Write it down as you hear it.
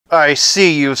I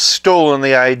see you've stolen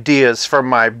the ideas from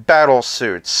my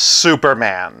battlesuit,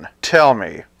 Superman. Tell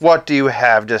me, what do you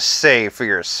have to say for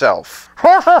yourself?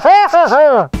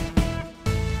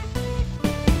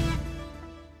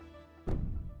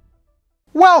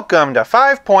 Welcome to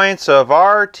 5 Points of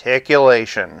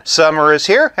Articulation. Summer is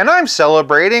here, and I'm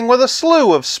celebrating with a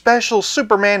slew of special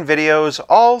Superman videos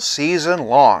all season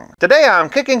long. Today I'm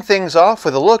kicking things off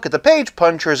with a look at the Page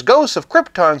Puncher's Ghost of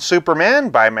Krypton Superman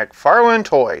by McFarlane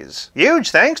Toys.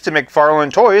 Huge thanks to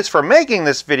McFarlane Toys for making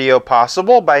this video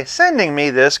possible by sending me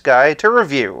this guy to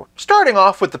review. Starting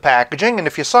off with the packaging, and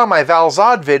if you saw my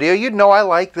Val-Zod video, you'd know I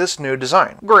like this new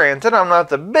design. Granted, I'm not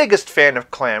the biggest fan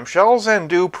of clamshells and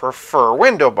do prefer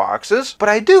window boxes, but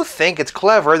I do think it's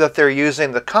clever that they're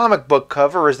using the comic book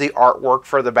cover as the artwork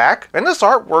for the back, and this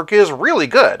artwork is really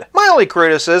good. My only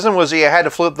criticism was that you had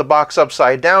to flip the box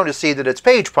upside down to see that it's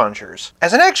Page Punchers.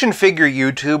 As an action figure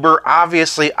YouTuber,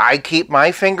 obviously I keep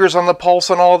my fingers on the pulse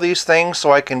on all these things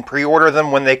so I can pre-order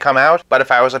them when they come out, but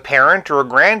if I was a parent or a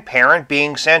grandparent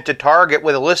being sent to Target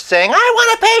with a list saying, "I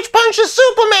want a Page Punches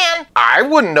Superman," I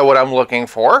wouldn't know what I'm looking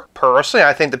for. Personally,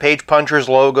 I think the Page Punchers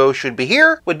logo should be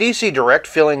here, with DC Direct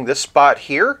filling this spot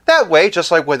here. That way,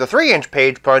 just like with the 3-inch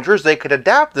Page Punchers, they could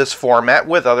adapt this format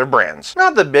with other brands.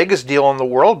 Not the biggest deal in the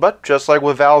world, but just like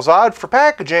with Val-Zod for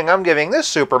packaging, I'm giving this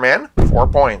Superman 4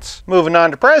 points. Moving on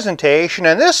to presentation,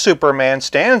 and this Superman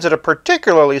stands at a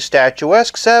particularly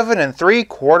statuesque 7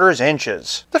 3/4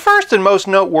 inches. The first and most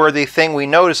noteworthy thing we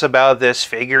notice about this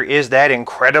figure is that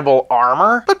incredible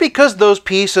armor, but because those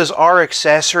pieces are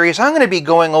accessories, I'm going to be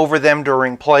going over them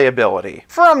during playability.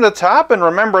 From the top, and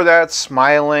remember that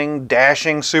smiling,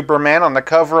 dashing Superman on the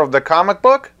cover of the comic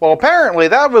book? Well, apparently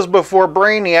that was before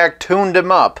Brainiac tuned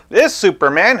him up. This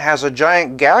Superman has a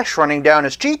giant gash running down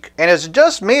his cheek, and is it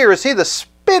just me or is he the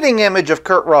spitting image of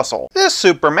Kurt Russell? This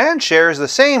Superman shares the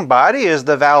same body as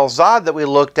the Val-Zod that we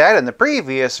looked at in the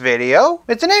previous video.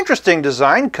 It's an interesting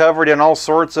design covered in all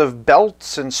sorts of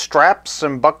belts and straps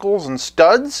and buckles and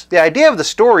studs. The idea of the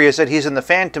story is that he's in the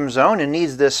Phantom Zone and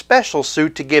needs this special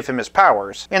suit to give him his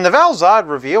powers. In the Val-Zod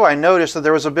review, I noticed that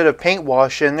there was a bit of paint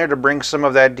wash in there to bring some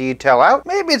of that detail out.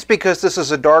 Maybe it's because this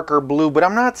is a darker blue, but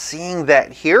I'm not seeing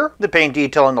that here. The paint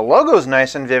detail in the logo is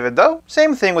nice and vivid though.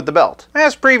 Same thing with the belt.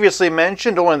 As previously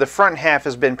mentioned, only the front half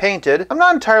has been painted. I'm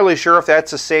not entirely sure if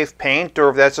that's a safe paint or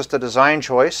if that's just a design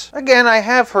choice. Again, I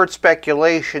have heard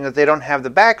speculation that they don't have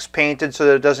the backs painted so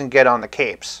that it doesn't get on the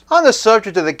capes. On the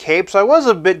subject of the capes, I was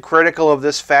a bit critical of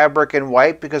this fabric in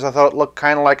white because I thought it looked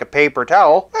kind of like a paper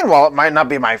towel. And while it might not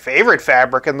be my favorite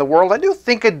fabric in the world, I do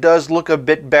think it does look a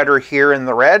bit better here in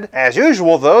the red. As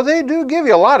usual though, they do give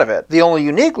you a lot of it. The only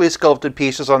uniquely sculpted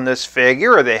pieces on this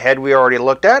figure are the head we already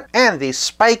looked at, and the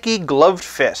spiky gloved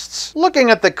fists. Looking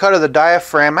at the cut of the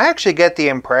diaphragm, I actually get the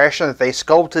impression that they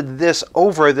sculpted this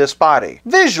over this body.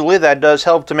 Visually, that does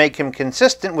help to make him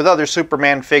consistent with other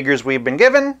Superman figures we've been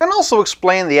given, and also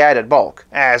explain the added bulk.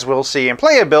 As we'll see in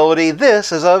playability,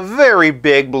 this is a very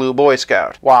big blue Boy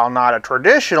Scout. While not a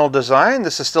traditional design,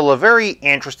 this is still a very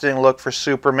interesting look for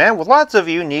Superman with lots of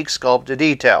unique sculpted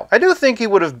detail. I do think he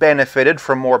would have benefited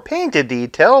from more painted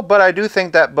detail, but I do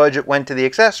think that budget went to the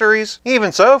accessories.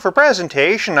 Even so, for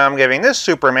presentation, I'm giving this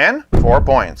Superman 4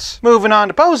 points. Moving on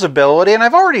to posability, and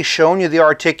I've already shown you the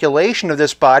articulation of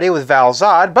this body with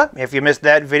Val-Zod, but if you missed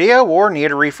that video or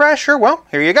need a refresher, well,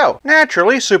 here you go.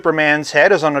 Naturally, Superman's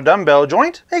head is on a dumbbell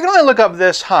joint. He can only look up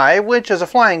this high, which as a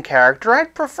flying character,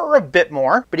 I'd prefer a bit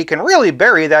more, but he can really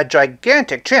bury that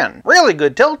gigantic chin. Really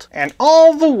good tilt, and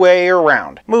all the way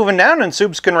around. Moving down, and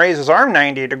Supes can raise his arm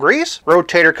 90 degrees.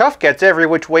 Rotator cuff gets every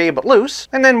which way but loose.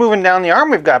 And then moving down the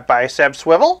arm, we've got bicep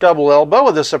swivel, double elbow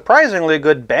with a surprisingly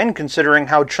good bend considering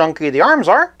how chunky the arms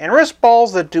are, and wrist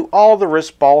balls that do all the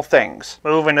wrist ball things.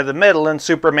 Moving to the middle, and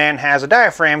Superman has a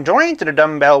diaphragm joint and a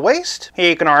dumbbell waist.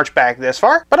 He can arch back this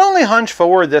far, but only hunch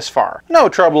forward this far. No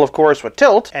trouble, of course, with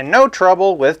tilt, and no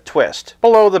trouble with twist.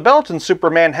 Below the belt, and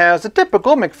Superman has the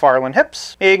typical McFarlane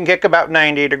hips. He can kick about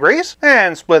 90 degrees,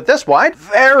 and split this wide.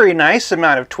 Very nice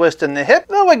amount of twist in the hip,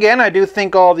 though again, I do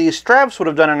think all these straps would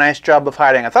have done a nice job of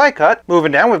hiding a thigh cut.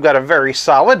 Moving down, we've got a very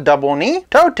solid double knee,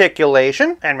 toe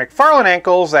articulation, and McFarlane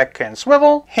ankles that can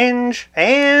swivel, hinge,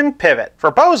 and pivot.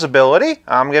 For posability,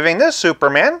 I'm giving this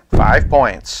Superman 5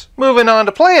 points. Moving on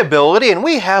to playability, and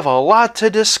we have a lot to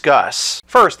discuss.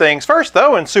 First things first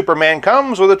though, and Superman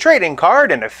comes with a trading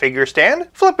card and a figure stand.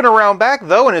 Flipping around back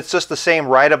though, and it's just the same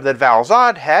write-up that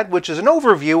Val-Zod had, which is an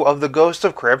overview of the Ghost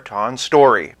of Krypton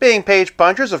story. Being Page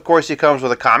Punchers, of course he comes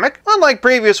with a comic. Unlike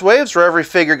previous waves where every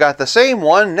figure got the same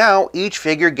one, now each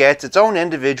figure gets its own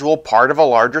individual part of a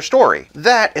larger story.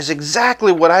 That is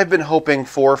exactly what I've been hoping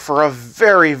for a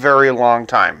very, very long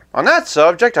time. On that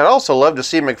subject, I'd also love to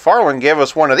see McFarlane give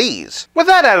us one of these. With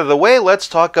that out of the way, let's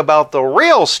talk about the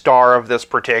real star of this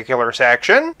particular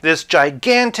section, this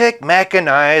gigantic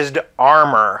mechanized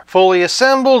armor. Fully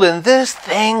assembled, and this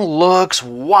thing looks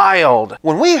wild.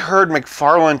 When we heard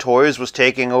McFarlane Toys was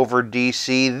taking over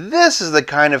DC, this is the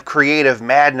kind of creative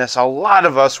madness a lot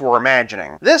of us were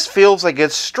imagining. This feels like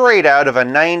it's straight out of a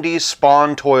 90s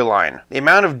Spawn toy line. The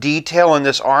amount of detail in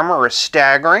this armor is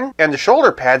staggering, and the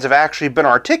shoulder pads have actually been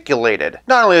articulated.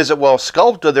 Not only is it well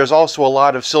sculpted, there's also a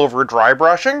lot of silver dry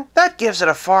brushing. That gives it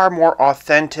a far more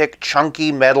authentic,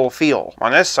 chunky metal feel.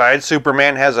 On this side,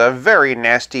 Superman has a very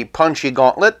nasty, punchy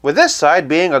gauntlet, with this side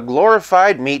being a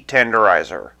glorified meat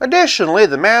tenderizer. Additionally,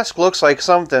 the mask looks like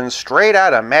something straight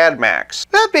out of Mad Max.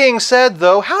 That being said,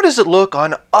 though, how does it look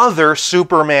on other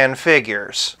Superman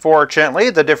figures? Fortunately,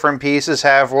 the different pieces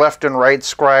have left and right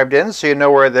scribed in so you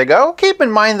know where they go. Keep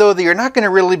in mind, though, that you're not going to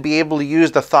really be able to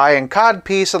use the thigh and cod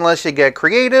piece unless you get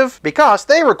creative, because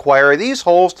they require these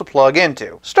holes to plug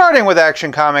into. Starting with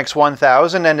Action Comics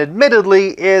 1000, and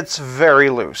admittedly, it's very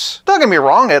loose. Don't get me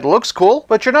wrong, it looks cool,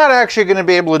 but you're not actually going to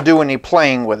be able to do any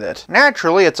playing with it.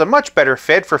 Naturally, it's a much better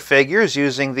fit for figures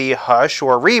using the Hush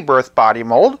or Rebirth body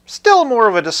mold. Still more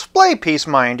of a display piece,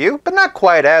 mind you, but not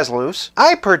quite as loose.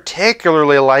 I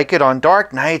particularly like it on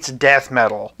Dark Knight's Death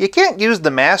Metal. You can't use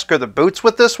the mask or the boots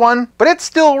with this one, but it's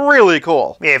still really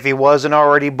cool. If he wasn't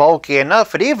already bulky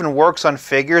enough, it even works on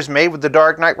figures made with the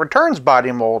Dark Knight Returns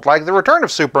body mold, like the Return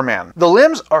of Superman. The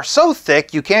limbs are so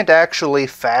thick you can't actually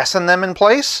fasten them in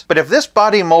place, but if this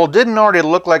body mold didn't already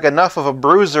look like enough of a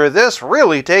bruiser, this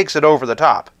really takes it over the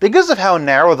top. Because of how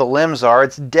narrow the limbs are,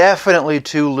 it's definitely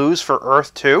too loose for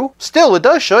Earth 2. Still, it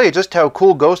does show you just how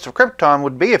cool Ghost of Krypton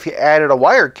would be if you added a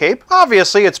wire cape.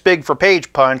 Obviously, it's big for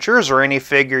page punchers or any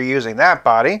figure using that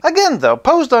body. Again, though,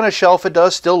 posed on a shelf, it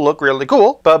does still look really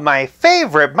cool, but my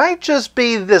favorite might just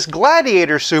be this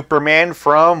Gladiator Superman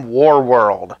from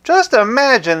Warworld. Just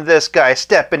imagine this guy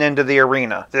stepping into the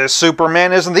arena. This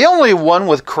Superman isn't the only one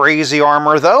with crazy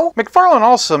armor, though. McFarlane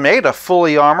also made a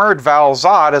fully armored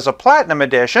Val-Zod as a Platinum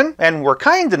Edition, and were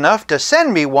kind enough to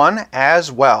send me one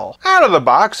as well. Out of the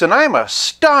box, and I'm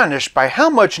astonished by how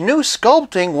much new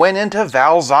sculpting went into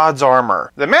Val-Zod's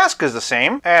armor. The mask is the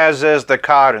same, as is the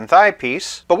cod and thigh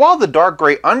piece, but while the dark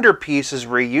gray underpiece is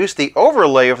reused, the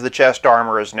overlay of the chest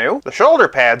armor is new, the shoulder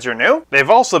pads are new, they've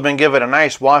also been given a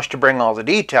nice wash to bring all the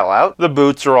detail out, the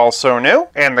boots are also new,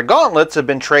 and the gauntlets have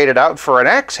been traded out for an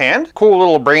axe hand, cool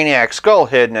little Brainiac skull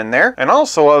hidden in there, and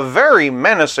also a very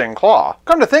menacing claw.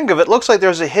 Come to think of it, looks like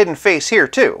there's a hidden face here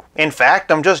too. In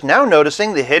fact, I'm just now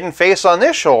noticing the hidden face on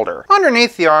this shoulder.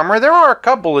 Underneath the armor, there are a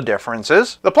couple of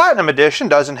differences. The Platinum Edition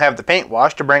doesn't have the paint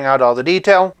wash to bring out all the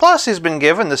detail, plus he's been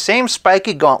given the same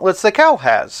spiky gauntlets that Cal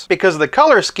has. Because of the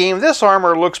color scheme, this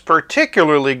armor looks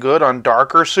particularly good on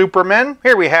darker Supermen.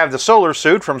 Here we have the solar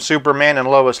suit from Superman and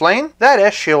Lois Lane. That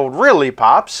S-Shield really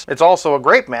pops. It's also a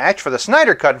great match for the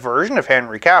Snyder Cut version of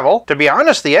Henry Cavill. To be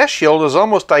honest, the S-Shield is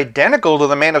almost identical to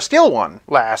the Man of Steel one.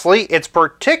 Lastly, it's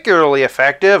particularly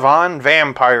effective on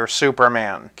Vampire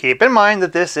Superman. Keep in mind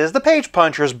that this is the Page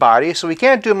Puncher's body, so he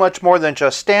can't do much more than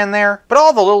just stand there, but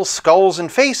all the little skulls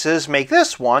and faces make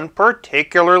this one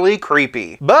particularly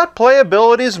creepy. But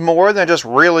playability is more than just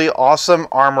really awesome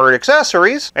armored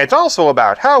accessories. It's also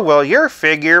about how well your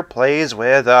figure plays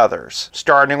with others.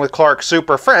 Starting with Clark's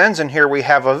Super Friends, and here we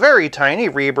have a very tiny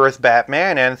Rebirth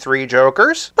Batman and 3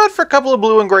 Jokers. But for a couple of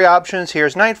blue and gray options,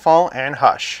 here's Nightfall and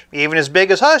Hush. Even as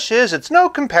big as Hush is, it's no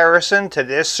comparison to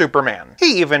this Superman.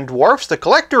 He even dwarfs the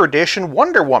Collector Edition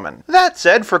Wonder Woman. That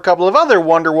said, for a couple of other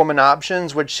Wonder Woman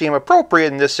options which seem appropriate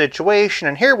in this situation,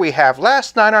 and here we have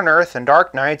Last Night on Earth and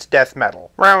Dark Knight's Death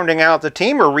Metal. Rounding out the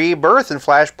team are Rebirth and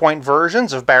Flashpoint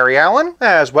versions of Barry Allen,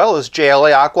 as well as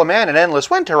JLA Aquaman and Endless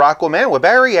Winter Aquaman with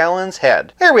Barry Allen's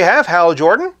head. Here we have Hal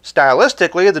Jordan.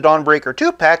 Stylistically, the Dawnbreaker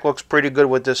 2-pack looks pretty good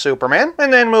with this Superman.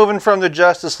 And then moving from the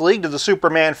Justice League to the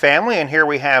Superman family, and here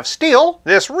we have Steel.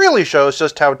 This really shows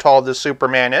just how tall this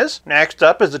Superman is. Next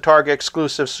up is the Target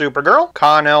exclusive Supergirl,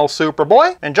 Con-El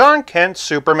Superboy, and John Kent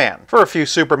Superman. For a few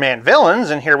Superman villains,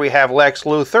 and here we have Lex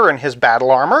Luthor in his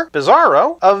battle armor,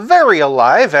 Bizarro, a very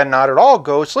alive and not at all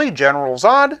ghostly General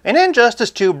Zod, and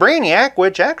Injustice 2 Brainiac,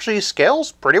 which actually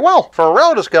scales pretty well. For a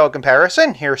relative scale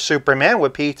comparison, here's Superman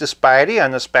with Peter Spidey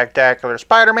and the Spectacular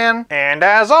Spider-Man, and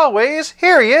as always,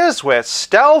 here he is with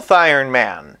Stealth Iron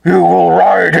Man. You will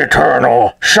ride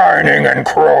eternal, shining in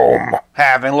chrome.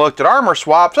 Having looked at armor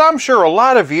swaps, I'm sure a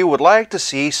lot of you would like to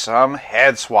see some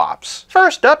head swaps.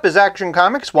 First up is Action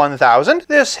Comics 1000.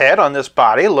 This head on this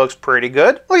body looks pretty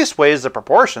good, at least ways the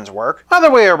proportions work.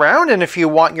 Other way around, and if you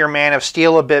want your Man of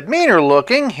Steel a bit meaner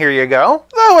looking, here you go.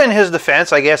 Though in his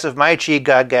defense, I guess if my cheek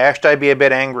got gashed, I'd be a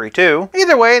bit angry too.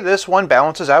 Either way, this one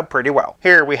balances out pretty well.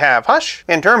 Here we have Hush.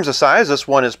 In terms of size, this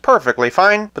one is perfectly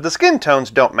fine, but the skin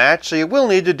tones don't match, so you will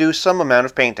need to do some amount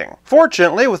of painting.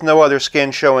 Fortunately, with no other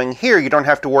skin showing here, you don't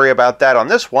have to worry about that on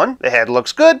this one. The head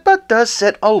looks good, but does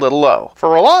sit a little low.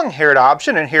 For a long-haired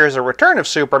option, and here's a return of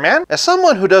Superman, as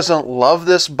someone who doesn't love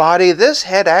this body, this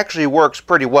head actually works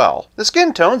pretty well. The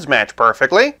skin tones match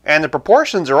perfectly, and the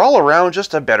proportions are all around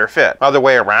just a better fit. Other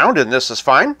way around, and this is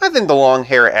fine. I think the long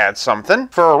hair adds something.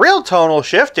 For a real tonal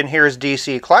shift, and here's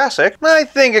DC Classic, I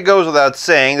think it goes without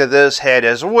saying that this head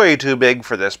is way too big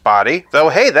for this body. Though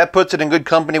hey, that puts it in good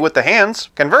company with the hands.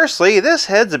 Conversely, this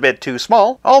head's a bit too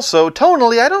small. Also,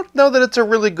 tonally, I don't know that it's a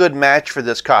really good match for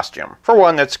this costume. For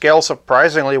one that scales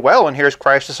surprisingly well, and here's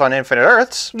Crisis on Infinite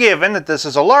Earths. Given that this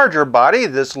is a larger body,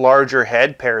 this larger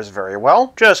head pairs very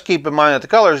well. Just keep in mind that the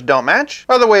colors don't match.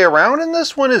 Other way around, and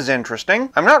this one is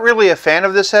interesting. I'm not really a fan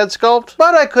of this head sculpt,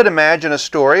 but I could imagine a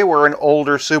story where an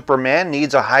older Superman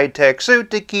needs a high-tech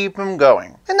suit to keep him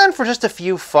going. And then for just a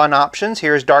few fun options,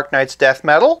 here's Dark Knight's Death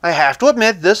Metal. I have to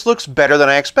admit, this looks better than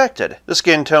I expected. The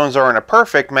skin tones aren't a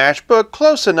perfect match, but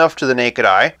close enough to the naked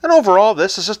eye, and overall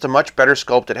this is just a much better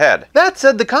sculpted head. That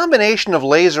said, the combination of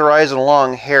laser eyes and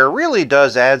long hair really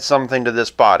does add something to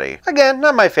this body. Again,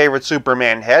 not my favorite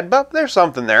Superman head, but there's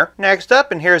something there. Next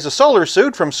up, and here's the solar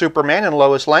suit from Superman and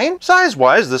Lois Lane.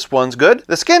 Size-wise, this one's good.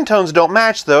 The skin tones don't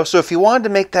match though, so if you wanted to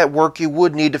make that work, you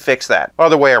would need to fix that.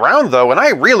 Other way around though, and I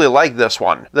really like this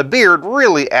one. The beard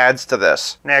really adds to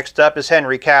this. Next up is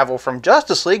Henry Cavill from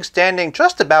Justice League, standing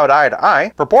just about eye to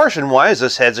eye. Proportion-wise,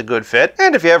 this head's a good fit,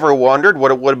 and if you ever wondered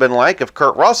what it would have been like if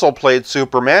Kurt Russell played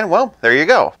Superman, well, there you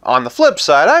go. On the flip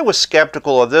side, I was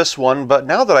skeptical of this one, but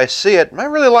now that I see it, I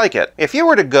really like it. If you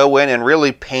were to go in and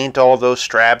really paint all those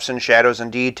straps and shadows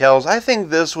and details, I think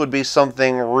this would be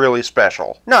something really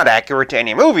special. Not accurate to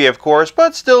any movie, of course,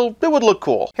 but still, it would look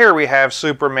cool. Here we have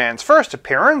Superman's first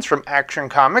appearance from Action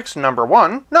Comics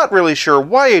 #1. Not really sure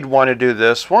why you'd want to do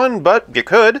this one, but you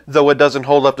could. Though it doesn't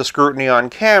hold up to scrutiny on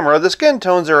camera, the skin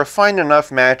tones are a fine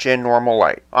enough match in normal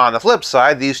light. On the flip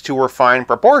side, these two were fine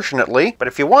proportionately, but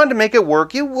if you wanted to make it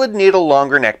work, you would need a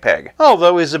longer neck peg.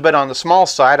 Although he's a bit on the small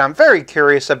side, I'm very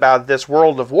curious about this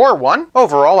World of War one.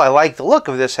 Overall, I like the look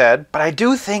of this head, but I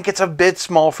do think it's a bit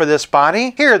small for this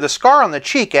body. Here, the scar on the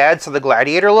cheek adds to the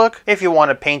gladiator look. If you want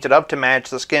to paint it up to match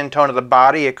the skin tone of the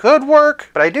body, it could work,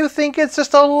 but I do think it's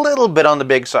just a little bit on the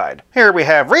big side. Here we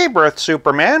have Rebirth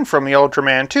Superman from the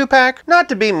Ultraman 2-pack. Not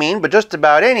to be mean, but just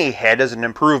about any head is an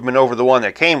improvement over the one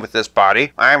that came with this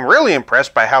body. I'm really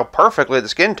impressed by how perfectly the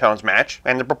skin tones match,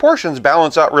 and the proportions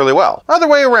balance out really well. Other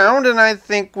way around, and I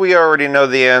think we already know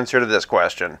the answer to this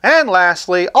question. And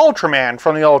lastly, Ultraman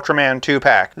from the Ultraman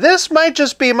 2-pack. This might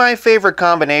just be my favorite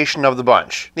combination of the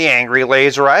bunch. The angry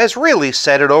laser eyes really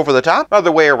set it over the top.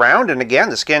 Other way around, and again,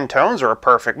 the skin tones are a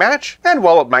perfect match. And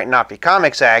while it might not be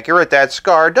comics accurate, that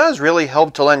scar does really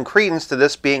help to lend credence to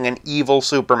this being an evil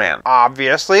Superman.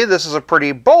 Obviously, this is a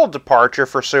pretty bold departure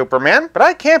for Superman, but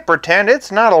I can't pretend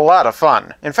it's not a lot of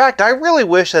fun. In fact, I really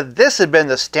wish that this had been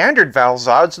the standard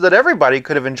Val-Zod so that everybody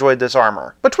could have enjoyed this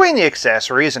armor. Between the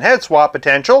accessories and head swap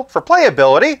potential, for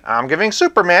playability, I'm giving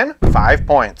Superman 5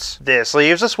 points. This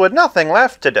leaves us with nothing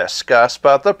left to discuss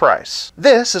but the price.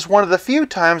 This is one of the few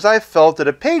times I've felt that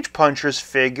a Page Puncher's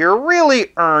figure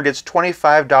really earned its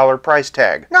 $25 price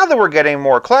tag. Now that we're getting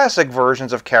more classic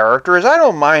versions of characters, I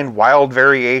don't mind wild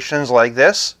variations like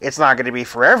this. It's not going to be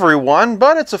for everyone,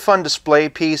 but it's a fun display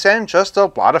piece and just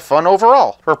a lot of fun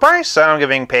overall. For price, I'm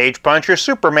giving Page Puncher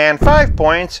Superman 5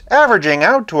 points, averaging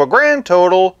out to a grand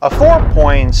total of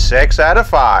 4.6 out of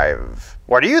 5.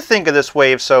 What do you think of this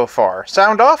wave so far?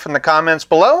 Sound off in the comments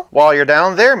below. While you're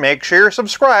down there, make sure you're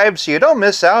subscribed so you don't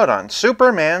miss out on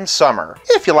Superman Summer.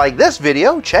 If you like this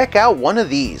video, check out one of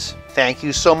these. Thank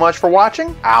you so much for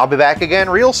watching. I'll be back again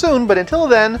real soon, but until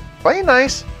then, play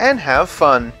nice and have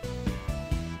fun.